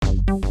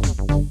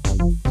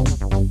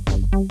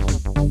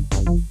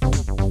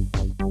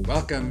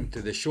Welcome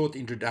to the short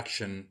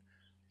introduction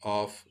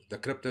of the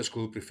Crypto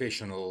School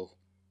Professional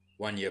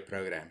one-year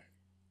program.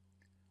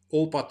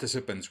 All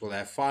participants will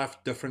have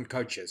 5 different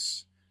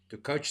coaches to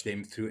coach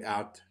them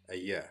throughout a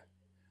year.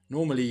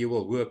 Normally you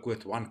will work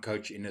with one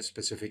coach in a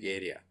specific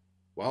area.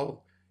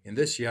 Well, in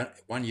this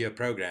one-year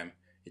program,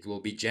 it will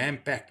be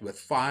jam-packed with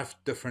 5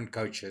 different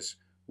coaches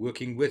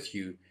working with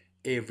you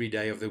every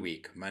day of the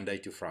week, Monday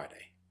to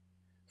Friday,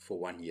 for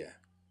 1 year.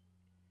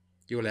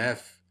 You will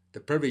have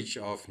the privilege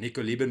of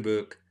Nico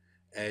Liebenberg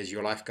as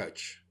your life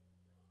coach,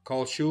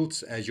 Carl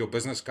Schultz as your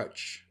business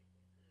coach,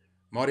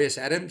 Marius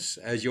Adams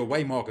as your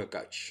waymarker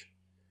coach,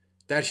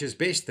 Tertius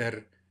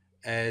Bester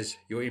as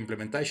your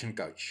implementation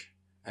coach,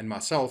 and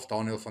myself,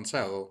 Daniel van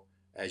Zyl,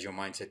 as your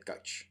mindset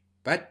coach.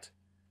 But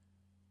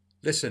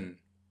listen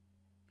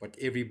what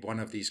every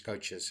one of these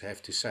coaches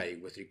have to say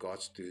with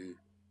regards to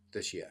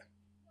this year.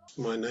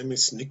 My name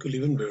is Nico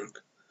Liebenberg.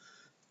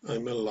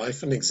 I'm a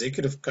life and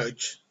executive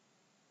coach.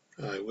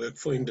 I work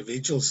for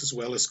individuals as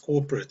well as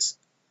corporates.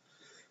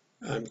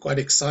 I'm quite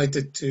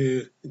excited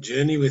to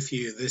journey with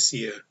you this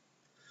year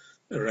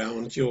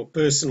around your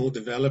personal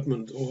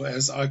development, or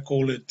as I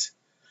call it,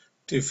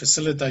 to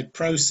facilitate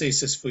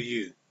processes for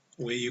you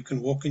where you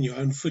can walk in your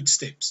own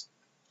footsteps.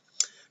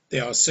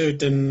 There are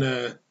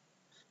certain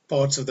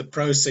parts of the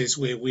process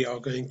where we are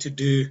going to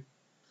do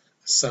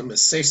some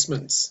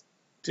assessments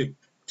to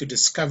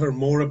discover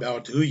more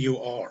about who you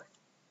are.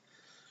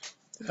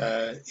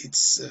 It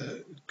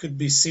could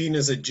be seen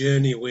as a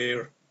journey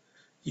where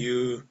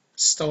you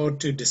start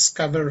to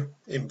discover,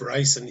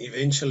 embrace, and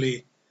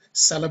eventually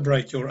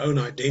celebrate your own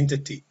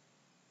identity.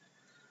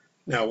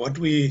 Now, what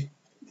we're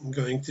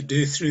going to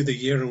do through the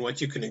year and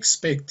what you can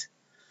expect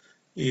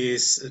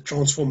is a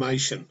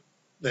transformation,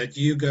 that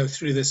you go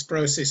through this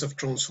process of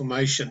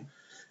transformation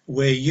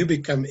where you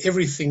become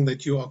everything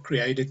that you are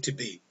created to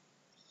be.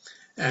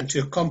 And to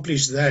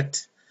accomplish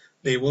that,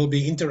 there will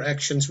be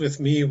interactions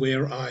with me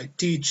where I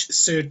teach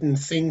certain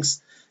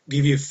things,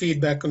 give you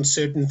feedback on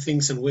certain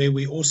things, and where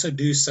we also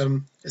do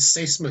some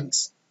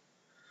assessments,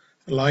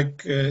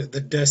 like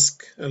the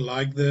DISC,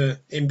 like the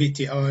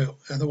MBTI,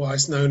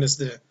 otherwise known as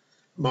the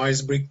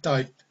Myers-Briggs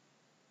type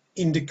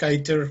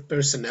indicator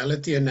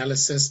personality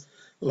analysis,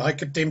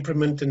 like a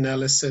temperament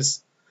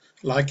analysis,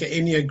 like an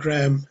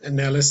Enneagram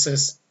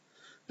analysis,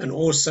 and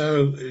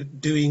also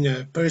doing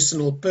a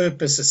personal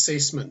purpose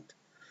assessment,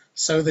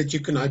 so that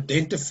you can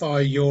identify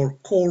your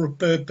core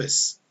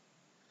purpose,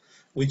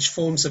 which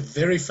forms a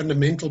very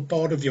fundamental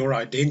part of your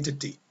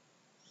identity.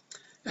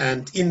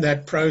 And in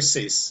that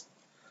process,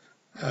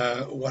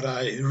 what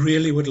I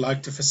really would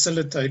like to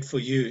facilitate for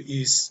you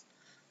is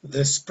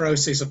this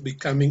process of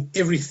becoming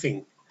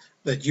everything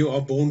that you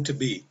are born to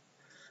be,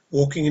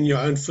 walking in your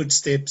own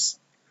footsteps,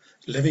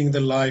 living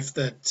the life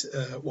that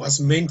was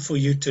meant for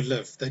you to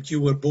live, that you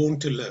were born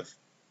to live.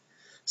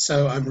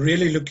 So I'm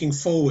really looking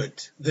forward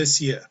this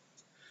year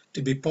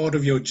to be part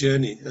of your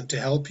journey and to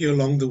help you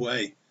along the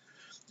way,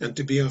 and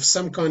to be of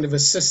some kind of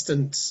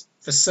assistance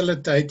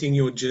facilitating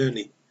your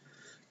journey.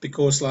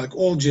 Because like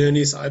all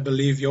journeys, I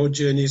believe your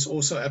journey is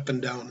also up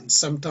and down, and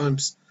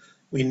sometimes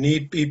we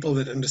need people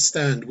that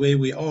understand where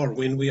we are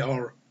when we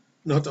are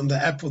not on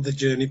the up of the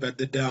journey but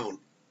the down.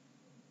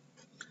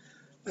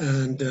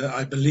 And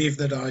I believe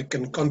that I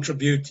can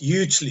contribute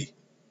hugely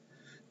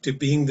to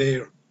being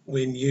there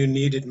when you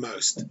need it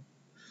most.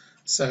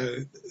 So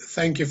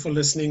thank you for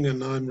listening,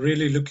 and I'm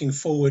really looking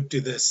forward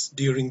to this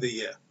during the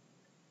year.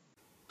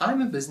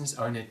 I'm a business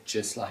owner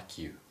just like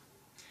you.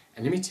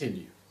 And let me tell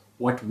you,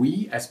 what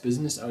we as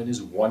business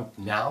owners want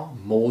now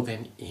more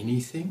than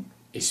anything,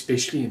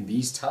 especially in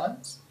these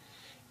times,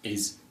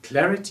 is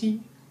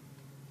clarity,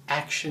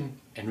 action,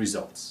 and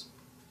results.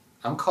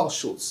 I'm Carl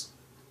Schultz,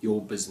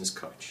 your business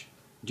coach.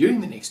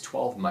 During the next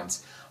 12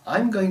 months,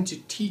 I'm going to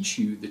teach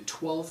you the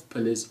 12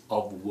 pillars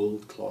of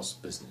world-class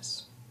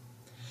business.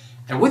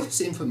 And with this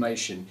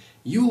information,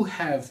 you'll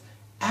have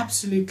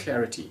absolute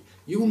clarity.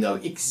 You'll know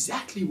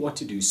exactly what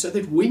to do so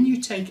that when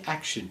you take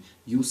action,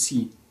 you'll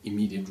see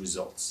immediate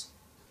results.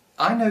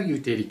 I know you're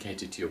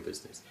dedicated to your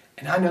business,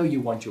 and I know you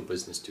want your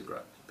business to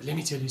grow. But let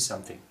me tell you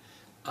something.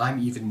 I'm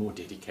even more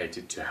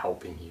dedicated to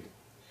helping you.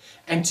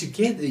 And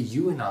together,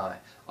 you and I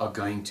are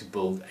going to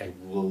build a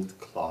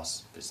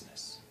world-class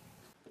business.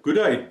 Good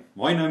day,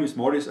 my name is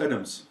Marius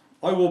Adams.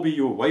 I will be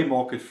your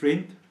waymarker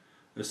friend,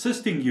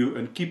 assisting you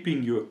and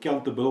keeping you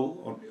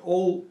accountable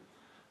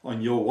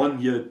on your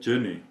one-year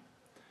journey.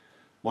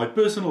 My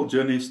personal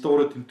journey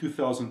started in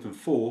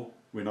 2004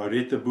 when I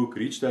read the book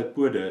Rich Dad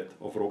Poor Dad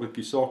of Robert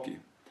Kiyosaki.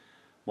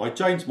 My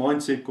changed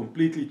mindset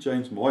completely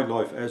changed my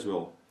life as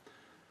well.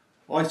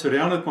 I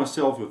surrounded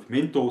myself with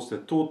mentors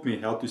that taught me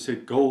how to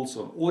set goals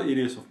on all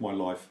areas of my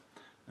life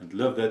and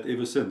live that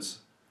ever since.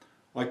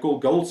 I call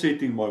goal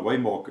setting my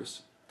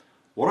waymarkers.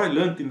 What I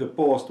learned in the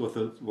past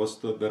was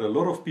that a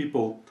lot of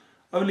people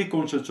only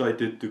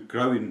concentrated to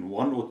grow in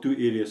 1 or 2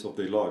 areas of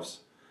their lives,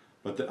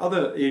 but the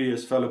other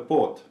areas fell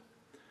apart.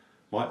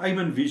 My aim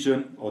and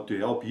vision are to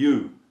help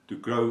you to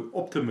grow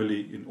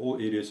optimally in all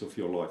areas of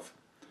your life.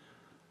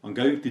 I'm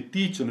going to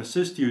teach and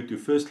assist you to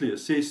firstly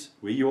assess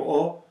where you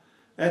are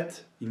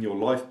at in your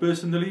life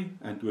personally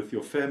and with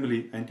your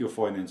family and your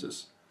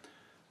finances.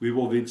 We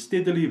will then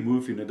steadily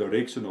move in a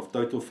direction of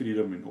total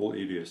freedom in all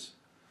areas.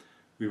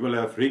 We will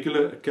have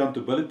regular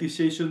accountability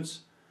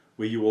sessions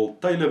where you will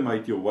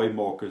tailor-make your way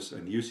markers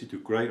and use it to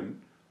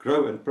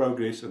grow and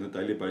progress on a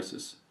daily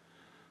basis.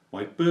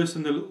 My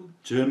personal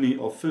journey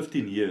of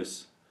 15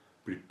 years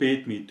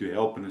prepared me to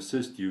help and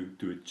assist you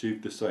to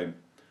achieve the same.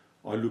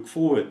 I look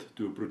forward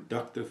to a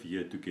productive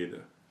year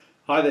together.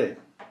 Hi there.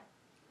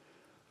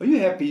 Are you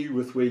happy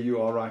with where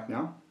you are right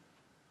now?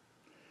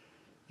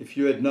 If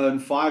you had known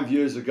 5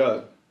 years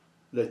ago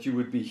that you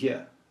would be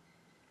here,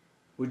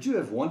 would you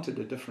have wanted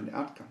a different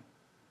outcome?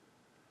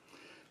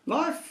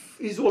 Life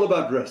is all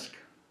about risk,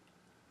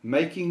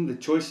 making the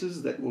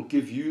choices that will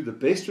give you the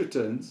best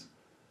returns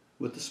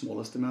with the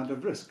smallest amount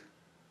of risk.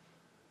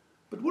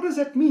 But what does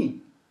that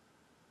mean?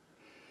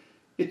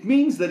 It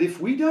means that if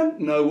we don't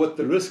know what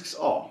the risks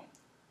are,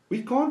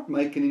 we can't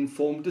make an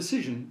informed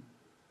decision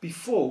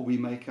before we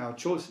make our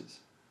choices.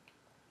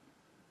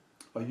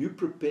 Are you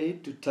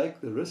prepared to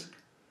take the risk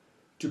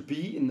to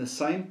be in the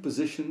same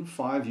position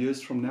 5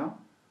 years from now?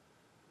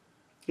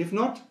 If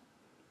not,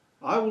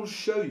 I will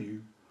show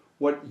you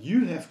what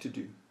you have to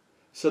do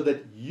so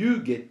that you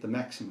get the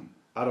maximum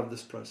out of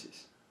this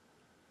process.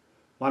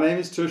 My name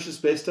is Tertius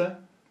Bester,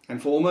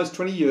 and for almost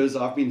 20 years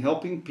I've been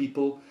helping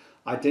people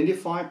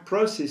identify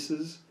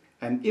processes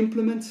and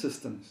implement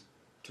systems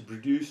to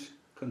produce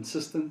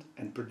consistent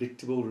and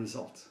predictable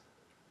results.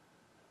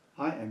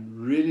 I am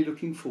really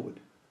looking forward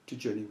to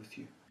journey with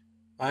you.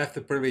 I have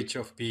the privilege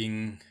of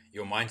being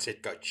your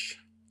mindset coach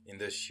in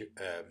this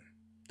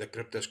the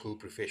Crypto School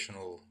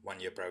Professional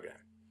 1-year program,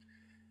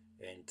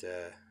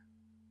 and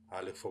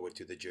I look forward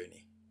to the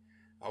journey.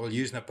 I will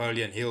use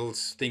Napoleon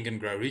Hill's Think and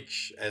Grow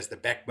Rich as the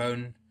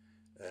backbone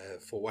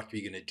for what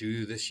we're going to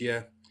do this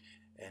year,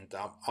 and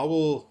I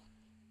will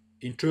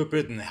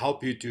interpret and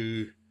help you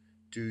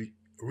to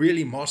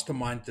really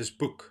mastermind this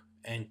book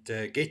and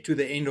get to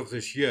the end of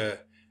this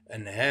year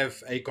and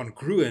have a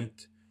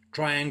congruent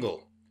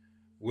triangle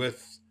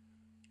with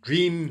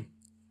dream,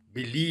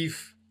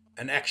 belief,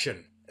 and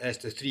action as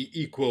the 3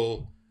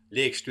 equal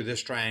legs to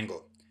this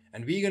triangle.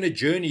 And we're going to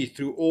journey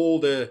through all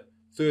the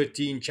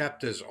 13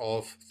 chapters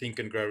of Think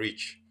and Grow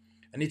Rich.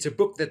 And it's a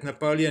book that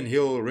Napoleon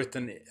Hill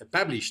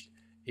published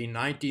in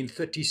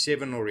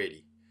 1937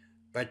 already.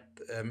 But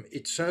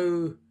it's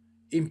so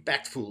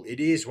impactful. It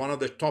is one of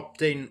the top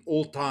 10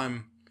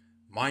 all-time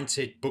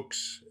mindset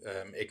books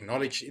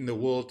acknowledged in the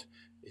world.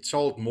 It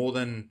sold more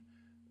than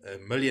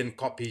 1 million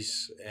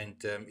copies, and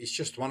it's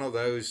just one of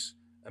those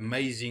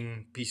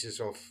amazing pieces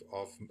of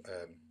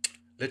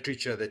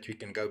literature that we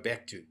can go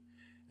back to.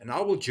 And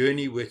I will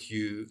journey with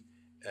you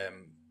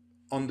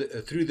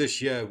through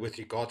this year with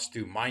regards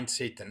to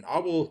mindset, and I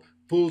will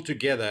pull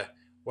together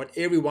what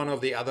every one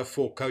of the other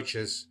 4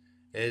 coaches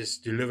has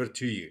delivered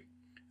to you.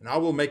 And I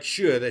will make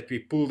sure that we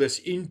pull this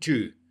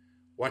into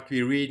what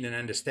we read and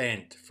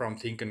understand from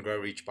Think and Grow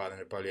Rich by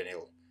Napoleon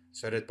Hill,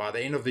 so that by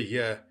the end of the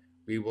year,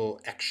 we will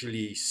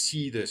actually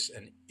see this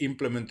and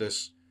implement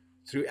this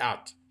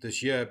throughout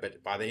this year.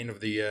 But by the end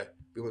of the year,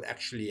 we will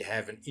actually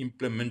have an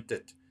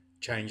implemented,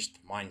 changed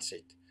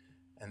mindset.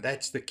 And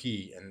that's the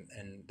key.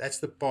 And that's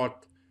the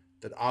part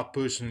that I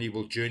personally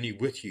will journey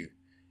with you,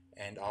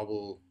 and I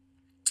will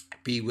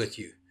be with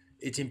you.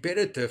 It's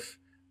imperative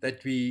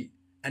that we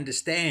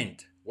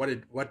understand what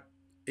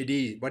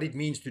it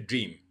means to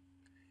dream.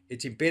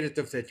 It's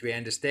imperative that we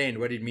understand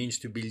what it means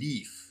to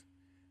believe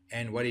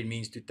and what it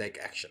means to take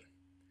action,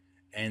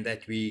 and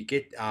that we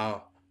get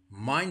our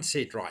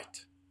mindset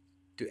right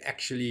to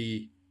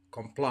actually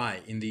comply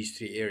in these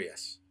 3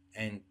 areas,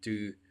 and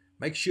to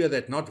make sure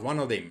that not one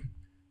of them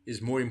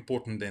is more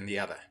important than the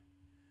other,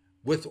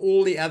 with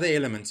all the other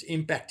elements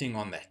impacting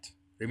on that.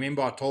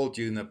 Remember, I told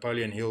you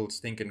Napoleon Hill's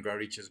Think and Grow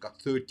Rich has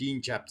got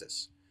 13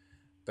 chapters,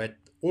 but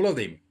all of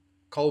them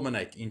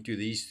culminate into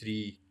these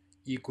 3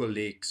 equal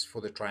legs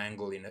for the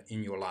triangle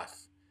in your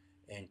life.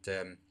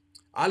 And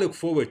I look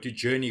forward to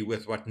journey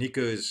with what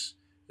Nico is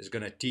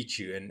going to teach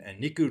you, and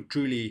Nico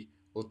truly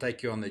will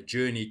take you on the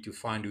journey to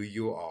find who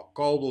you are.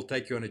 Carl will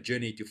take you on a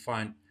journey to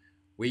find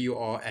where you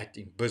are at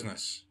in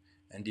business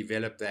and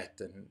develop that,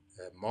 and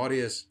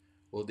Marius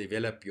will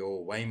develop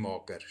your way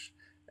markers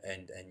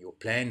and your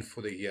plan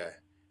for the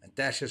year, and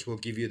Tertius will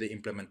give you the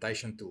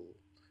implementation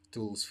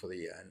tools for the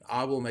year, and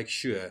I will make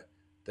sure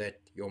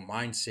that your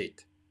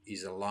mindset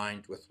is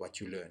aligned with what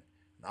you learn,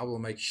 and I will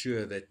make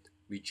sure that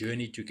we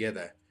journey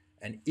together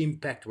and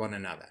impact one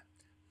another.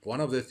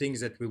 One of the things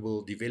that we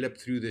will develop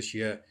through this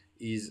year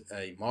is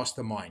a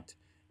mastermind,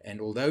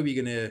 and although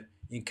we're going to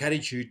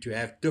encourage you to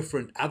have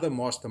different other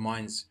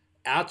masterminds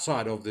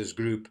outside of this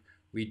group,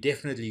 we're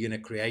definitely going to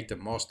create a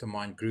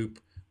mastermind group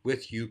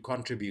with you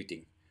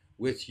contributing.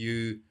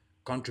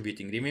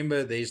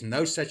 Remember, there's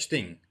no such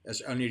thing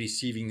as only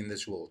receiving in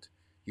this world.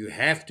 You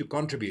have to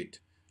contribute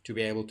to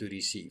be able to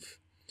receive.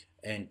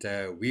 And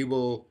we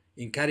will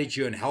encourage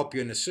you and help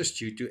you and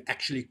assist you to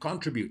actually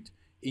contribute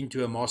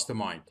into a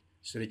mastermind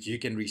so that you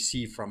can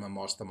receive from a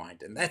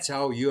mastermind. And that's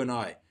how you and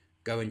I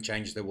go and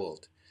change the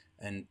world.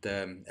 And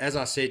as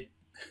I said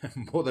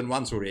more than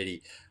once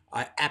already,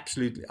 I'm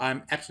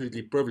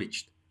absolutely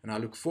privileged, and I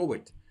look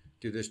forward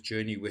to this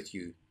journey with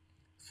you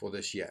for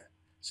this year.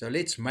 So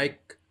let's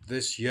make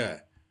this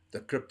year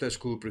the Crypto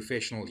School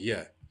Professional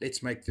year.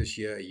 Let's make this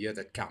year a year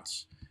that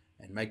counts,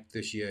 and make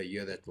this year a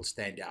year that will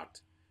stand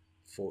out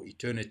for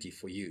eternity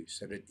for you,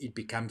 so that it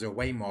becomes a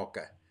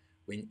waymarker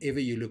whenever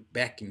you look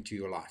back into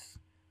your life,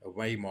 a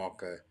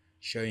waymarker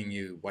showing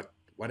you what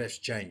has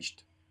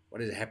changed,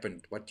 what has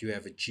happened, what you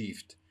have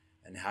achieved,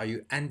 and how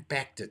you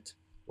unpacked it,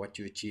 what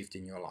you achieved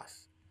in your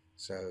life.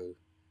 So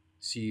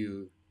see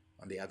you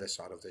on the other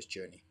side of this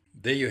journey.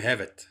 There you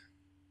have it.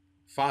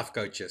 5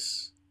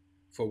 coaches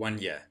for 1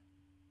 year.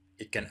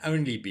 It can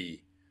only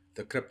be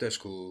the Crypto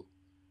School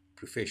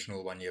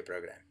Professional 1 year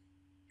program.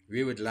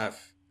 We would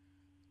love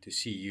to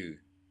see you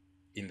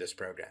in this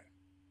program.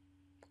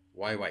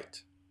 Why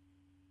wait?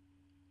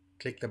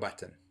 Click the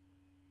button.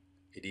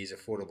 It is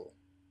affordable.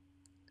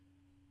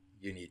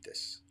 You need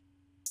this.